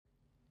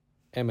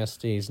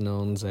MST is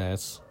known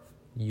as,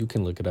 you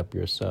can look it up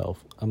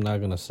yourself. I'm not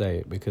going to say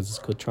it because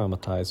it could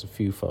traumatize a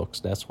few folks.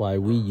 That's why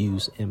we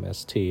use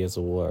MST as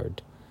a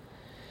word.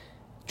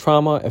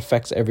 Trauma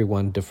affects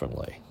everyone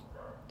differently.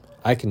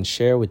 I can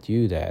share with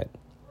you that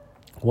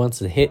once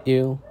it hit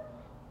you,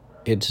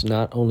 it's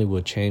not only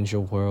will change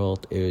your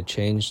world, it will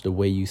change the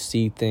way you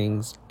see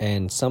things,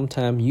 and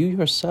sometimes you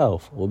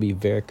yourself will be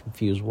very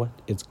confused what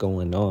is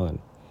going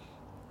on.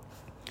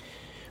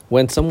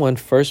 When someone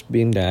first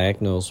being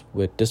diagnosed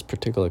with this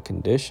particular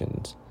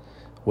conditions,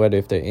 whether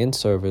if they're in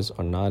service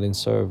or not in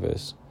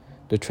service,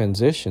 the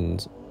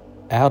transitions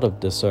out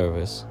of the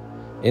service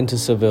into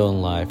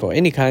civilian life or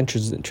any kind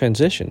of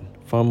transition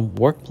from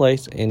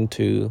workplace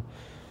into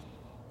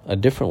a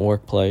different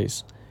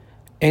workplace,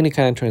 any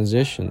kind of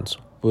transitions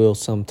will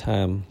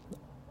sometime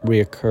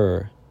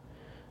reoccur,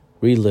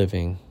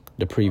 reliving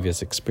the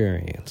previous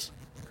experience.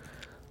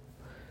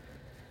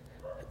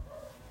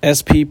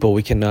 As people,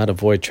 we cannot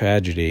avoid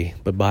tragedy,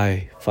 but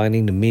by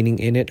finding the meaning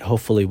in it,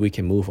 hopefully we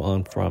can move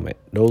on from it.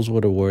 Those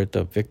were the words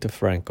of Viktor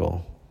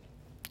Frankl,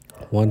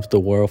 one of the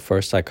world's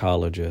first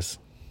psychologists.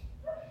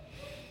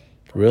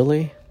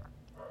 Really?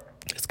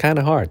 It's kind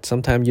of hard.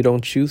 Sometimes you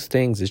don't choose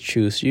things, it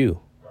chooses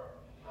you.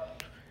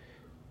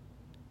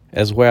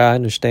 As where I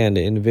understand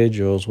the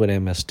individuals with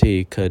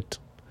MST could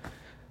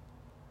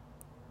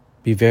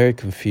be very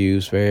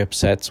confused, very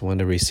upset when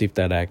they receive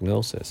that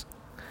diagnosis.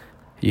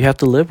 You have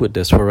to live with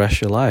this for the rest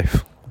of your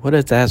life. What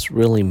does that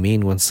really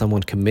mean when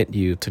someone commit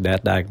you to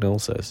that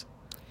diagnosis?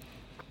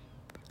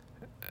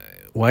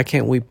 Why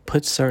can't we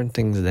put certain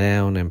things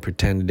down and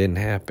pretend it didn't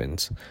happen?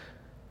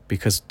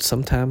 Because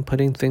sometimes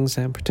putting things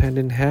down and pretend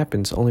it didn't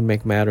happen only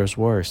make matters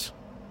worse.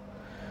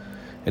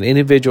 An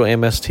individual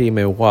MST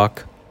may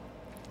walk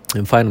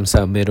and find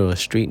themselves middle of the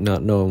street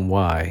not knowing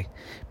why,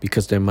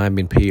 because their mind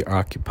been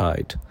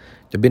preoccupied.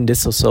 They've been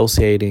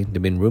disassociating,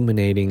 they've been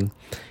ruminating,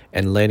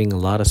 and letting a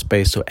lot of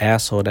space to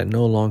asshole that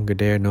no longer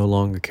there, no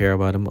longer care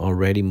about them,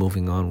 already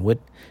moving on with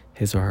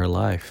his or her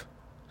life.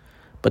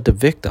 But the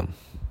victim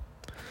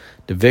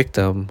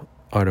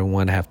are the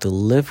one that have to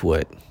live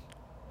with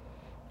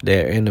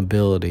their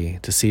inability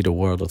to see the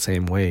world the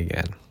same way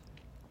again.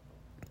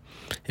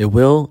 It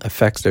will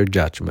affect their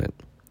judgment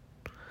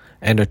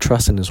and their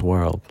trust in this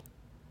world.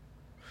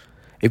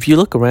 If you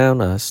look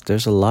around us,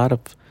 there's a lot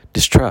of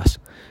distrust.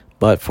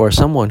 But for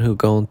someone who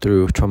gone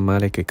through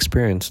traumatic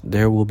experience,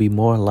 there will be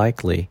more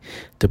likely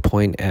to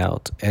point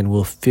out and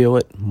will feel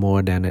it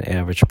more than an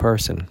average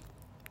person.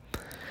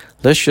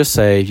 Let's just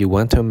say you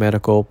went to a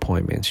medical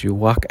appointment, you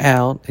walk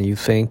out and you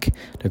think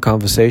the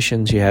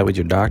conversations you had with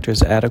your doctor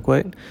is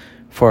adequate.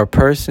 For a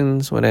person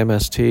with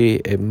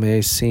MST, it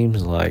may seem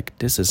like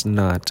this is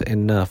not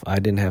enough. I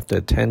didn't have the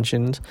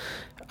attention.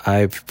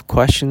 I've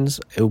questions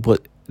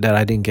that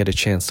I didn't get a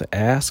chance to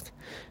ask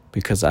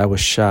because I was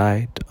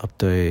shy of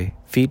the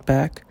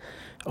feedback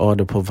or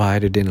the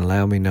provider didn't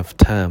allow me enough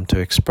time to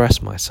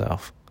express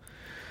myself.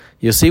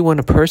 You'll see when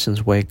the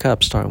persons wake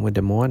up, starting with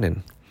the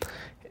morning,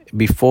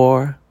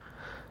 before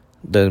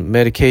the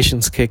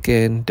medications kick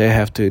in, they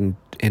have to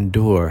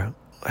endure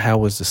how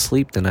was the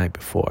sleep the night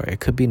before. It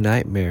could be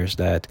nightmares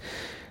that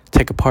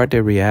take apart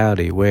their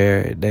reality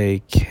where they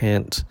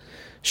can't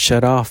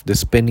shut off the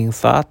spinning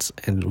thoughts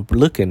and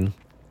looking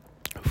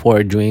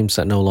for dreams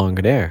that are no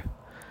longer there.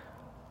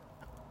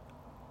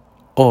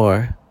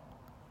 Or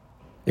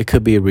it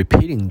could be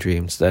repeating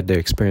dreams that they're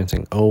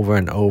experiencing over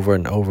and over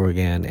and over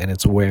again, and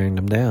it's wearing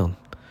them down.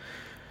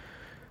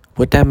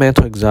 With that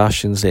mental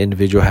exhaustion, the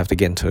individual have to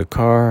get into a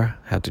car,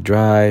 have to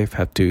drive,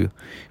 have to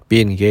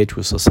be engaged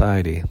with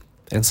society,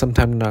 and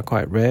sometimes not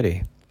quite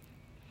ready.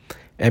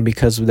 And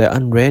because they're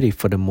unready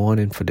for the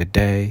morning, for the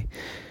day,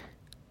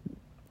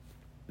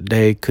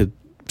 they could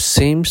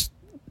seem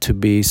to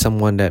be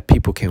someone that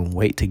people can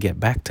wait to get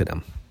back to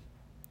them.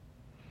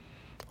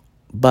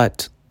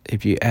 But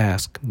if you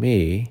ask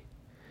me,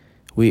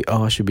 we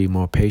all should be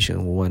more patient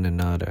with one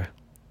another.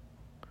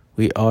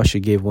 We all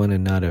should give one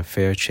another a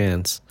fair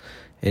chance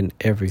in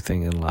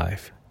everything in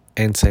life,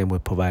 and same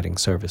with providing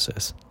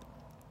services.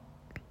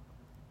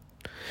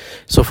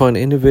 So for an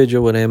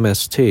individual with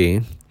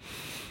MST,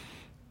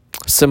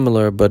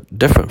 similar but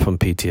different from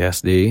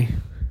PTSD,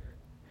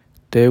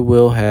 they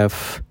will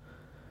have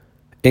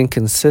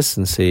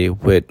inconsistency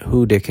with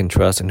who they can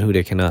trust and who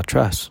they cannot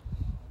trust.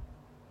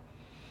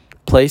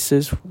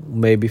 Places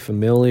may be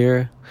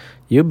familiar.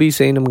 You'll be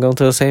seeing them go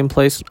to the same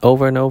place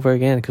over and over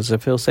again because they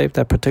feel safe,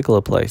 that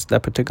particular place,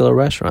 that particular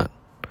restaurant.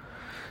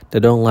 They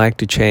don't like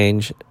to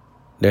change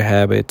their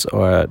habits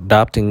or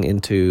adopting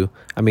into,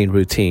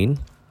 routine.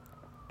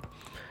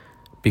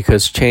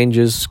 Because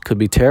changes could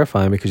be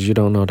terrifying because you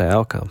don't know the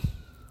outcome.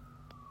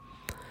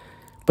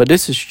 But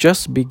this is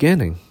just the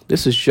beginning.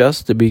 This is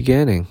just the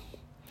beginning.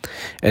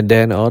 And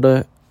then all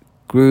the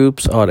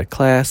groups, all the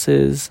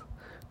classes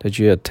that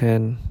you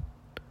attend,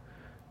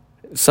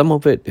 some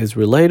of it is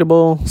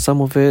relatable,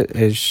 some of it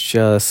is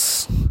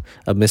just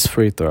a missed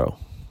free throw.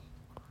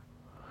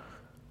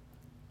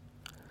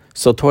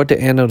 So toward the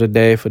end of the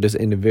day for these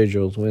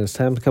individuals, when it's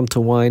time to come to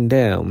wind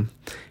down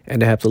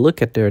and they have to look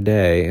at their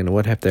day and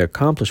what have they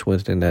accomplished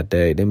within that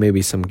day, there may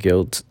be some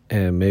guilt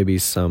and maybe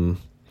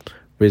some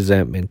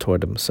resentment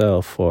toward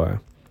themselves for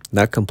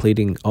not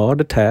completing all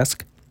the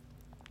tasks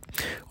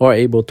or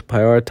able to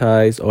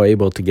prioritize or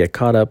able to get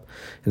caught up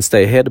and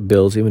stay ahead of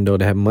bills even though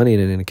they have money in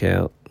an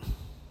account.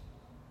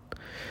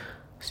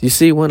 You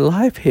see, when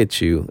life hits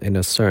you in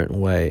a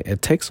certain way,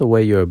 it takes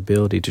away your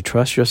ability to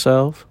trust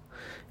yourself.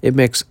 It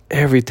makes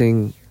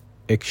everything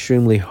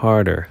extremely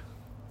harder.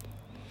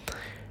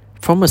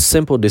 From a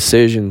simple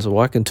decision to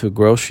walk into a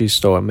grocery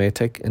store may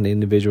take an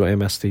individual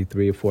MST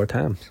 3 or 4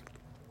 times.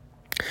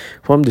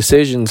 From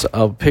decisions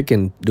of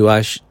picking, do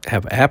I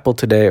have apple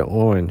today or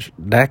orange,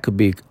 that could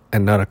be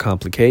another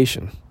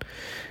complication.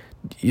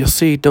 You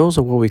see, those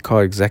are what we call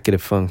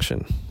executive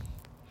function.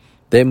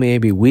 There may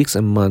be weeks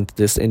and months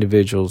this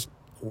individuals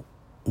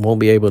won't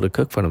be able to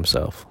cook for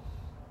themselves.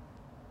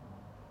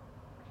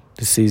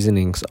 The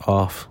seasoning's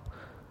off.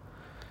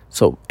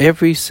 So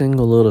every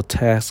single little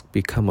task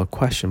become a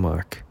question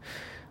mark.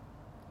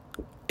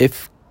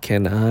 If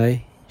can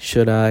I,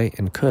 should I,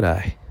 and could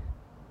I?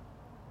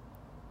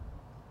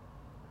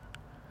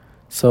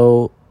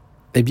 So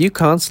if you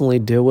constantly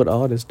deal with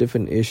all these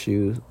different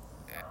issues,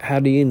 how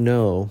do you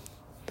know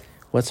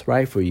what's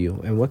right for you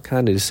and what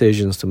kind of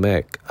decisions to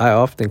make? I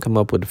often come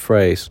up with the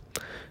phrase,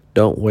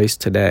 don't waste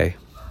today.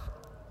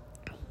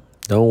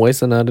 Don't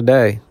waste another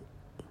day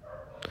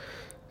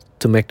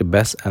to make the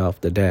best out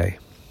of the day.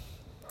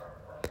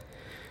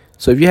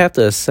 So if you have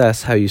to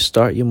assess how you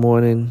start your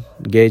morning,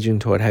 gauging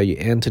toward how you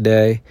end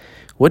today,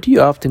 what do you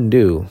often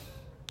do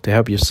to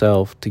help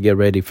yourself to get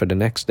ready for the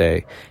next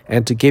day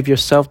and to give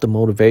yourself the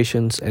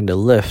motivations and the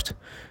lift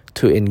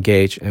to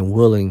engage and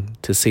willing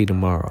to see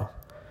tomorrow?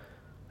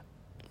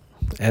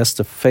 As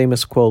the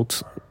famous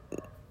quote,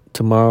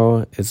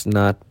 tomorrow is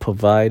not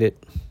provided.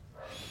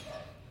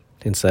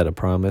 Instead of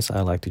promise,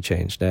 I like to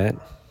change that.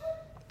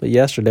 But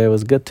yesterday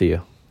was good to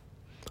you.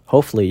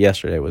 Hopefully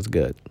yesterday was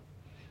good.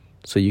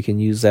 So you can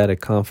use that as a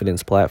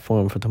confidence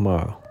platform for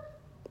tomorrow.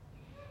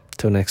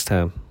 Till next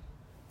time.